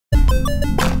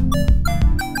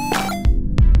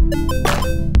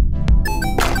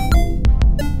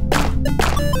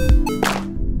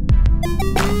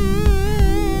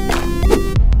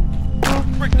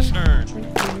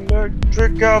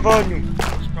Gavin!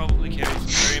 This probably carries some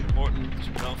very important,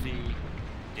 wealthy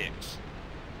dicks.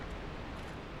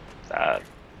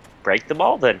 Break them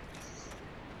all then.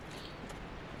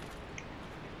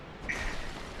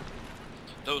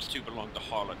 Those two belong to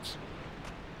harlots.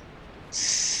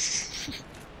 This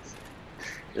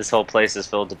whole place is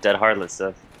filled with dead harlot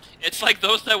stuff. It's like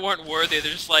those that weren't worthy,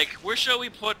 they're just like, where shall we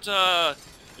put,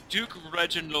 Duke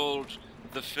Reginald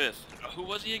V? Who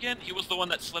was he again? He was the one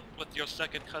that slept with your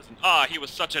second cousin. Ah, he was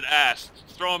such an ass.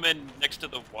 Throw him in next to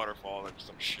the waterfall or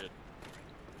some shit.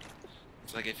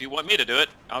 It's like, if you want me to do it,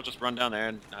 I'll just run down there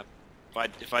and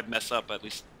if I'd mess up, at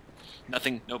least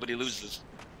nobody loses.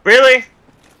 Really?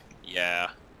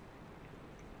 Yeah.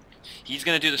 He's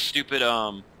gonna do the stupid,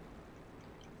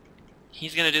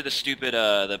 he's gonna do the stupid,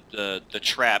 the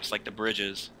traps, like the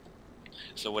bridges.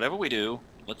 So whatever we do,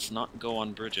 let's not go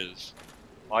on bridges.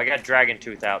 Well, I got Dragon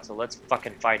Tooth out, so let's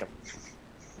fucking fight him.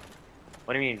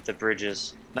 What do you mean, the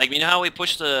bridges? Like, you know how we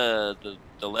push the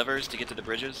levers to get to the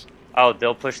bridges? Oh,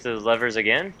 they'll push the levers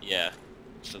again? Yeah.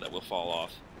 So that we'll fall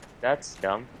off. That's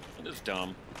dumb. It is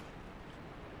dumb.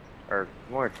 Or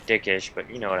more dickish,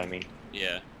 but you know what I mean.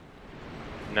 Yeah.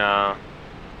 No.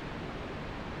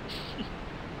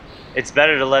 It's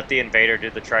better to let the invader do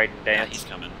the trident dance. Yeah, he's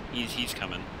coming. He's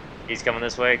coming. He's coming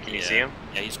this way? Can you see him?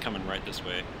 Yeah, he's coming right this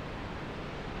way.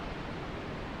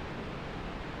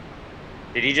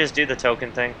 Did he just do the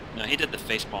token thing? No, he did the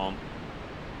facepalm.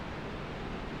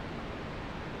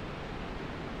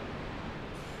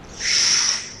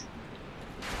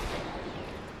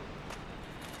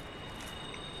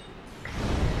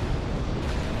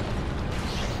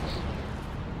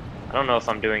 I don't know if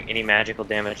I'm doing any magical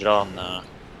damage at all. Nah.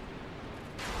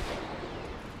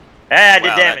 Hey, I did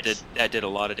Wow, damage! That did a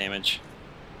lot of damage.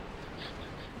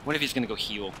 What if he's gonna go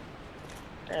heal?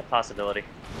 Possibility.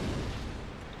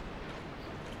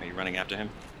 Are you running after him?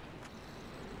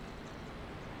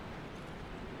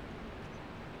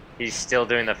 He's still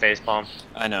doing the facepalm.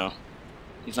 I know.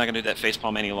 He's not gonna do that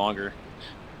facepalm any longer.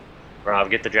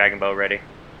 Rob, get the dragon bow ready.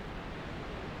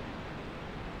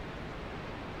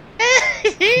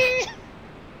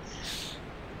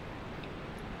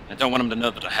 I don't want him to know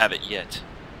that I have it yet.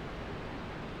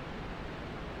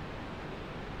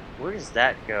 Where does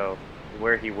that go?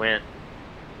 Where he went?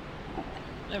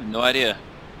 I have no idea.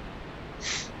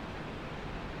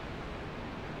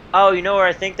 Oh, you know where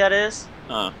I think that is?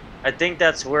 Huh. I think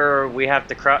that's where we have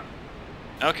to cross.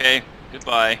 Okay.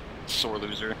 Goodbye, sore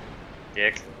loser.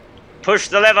 Dick. Push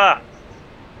the lever!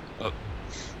 Oh.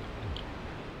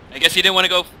 I guess he didn't want to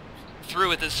go through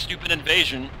with this stupid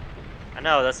invasion. I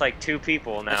know, that's like 2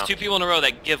 people now. That's 2 people in a row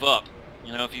that give up.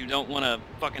 You know, if you don't want to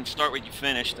fucking start what you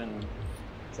finish, then...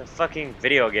 It's a fucking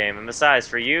video game. And besides,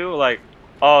 for you, like,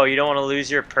 oh, you don't want to lose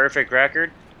your perfect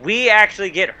record? We actually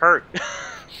get hurt.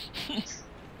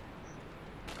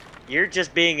 You're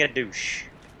just being a douche.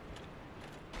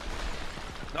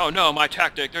 Oh no, my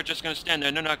tactic. They're just gonna stand there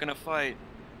and they're not gonna fight.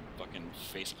 Fucking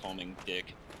face-palming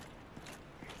dick.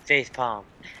 Facepalm.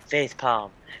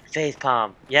 Facepalm.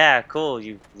 Facepalm. Yeah, cool.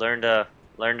 You learned an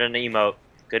emote.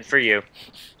 Good for you.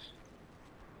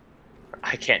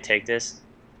 I can't take this.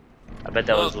 I bet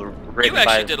that was written You by...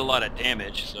 actually did a lot of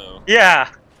damage, so... Yeah!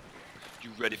 You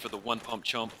ready for the one-pump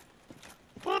chump?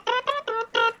 I'm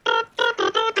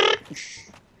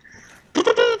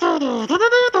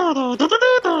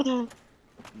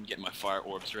getting my fire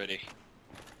orbs ready.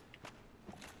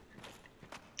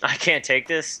 I can't take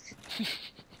this.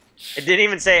 It didn't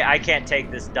even say I can't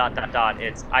take this ...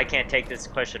 It's I can't take this ?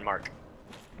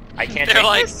 I can't They're take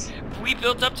like, this. we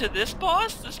built up to this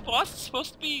boss? This boss is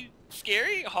supposed to be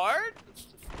scary? Hard? It's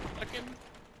just fucking...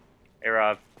 Hey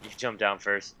Rob, you jump down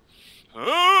first.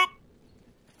 Oh!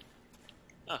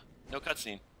 Huh, no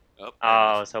cutscene. Oh,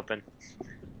 I was hoping.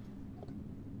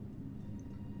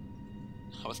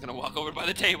 I was gonna walk over by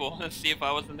the table and see if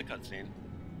I was in the cutscene.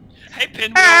 Hey,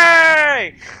 Pinwheel!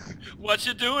 Hey! What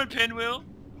you doing, Pinwheel?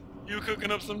 You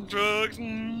cooking up some drugs?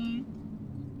 Mm?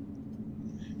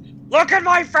 Look at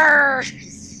my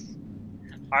face!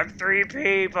 I'm 3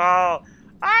 people!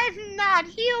 I'm not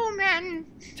human!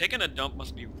 Taking a dump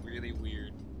must be really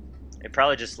weird. It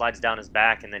probably just slides down his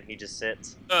back and then he just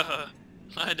sits.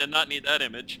 I did not need that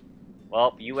image.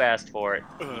 Well, you asked for it.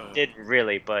 You didn't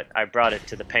really, but I brought it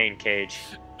to the pain cage.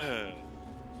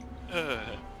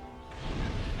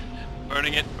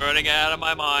 Burning it out of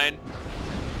my mind.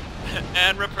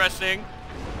 And repressing.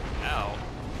 Ow.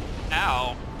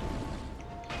 Ow.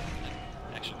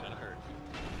 Actually kinda hurt.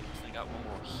 I got one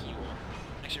more heal.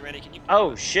 Actually, Randy, can you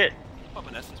Oh, shit. pop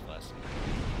an essence blast?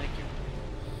 Thank you.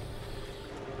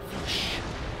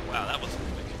 Wow, that was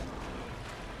quick.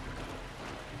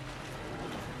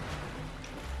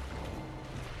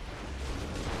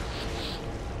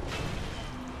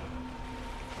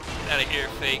 out of here,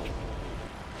 fake.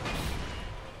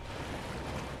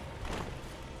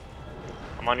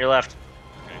 I'm on your left.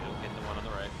 Okay, I'm getting the one on the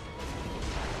right.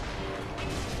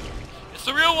 It's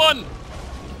the real one!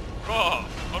 Oh,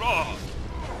 oh.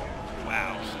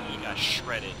 Wow, he got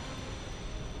shredded.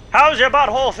 How's your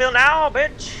butthole feel now,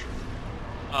 bitch?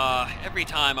 Every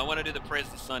time I want to do the Praise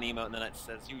the Sun emote, and then it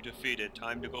says, you defeated,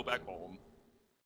 time to go back home.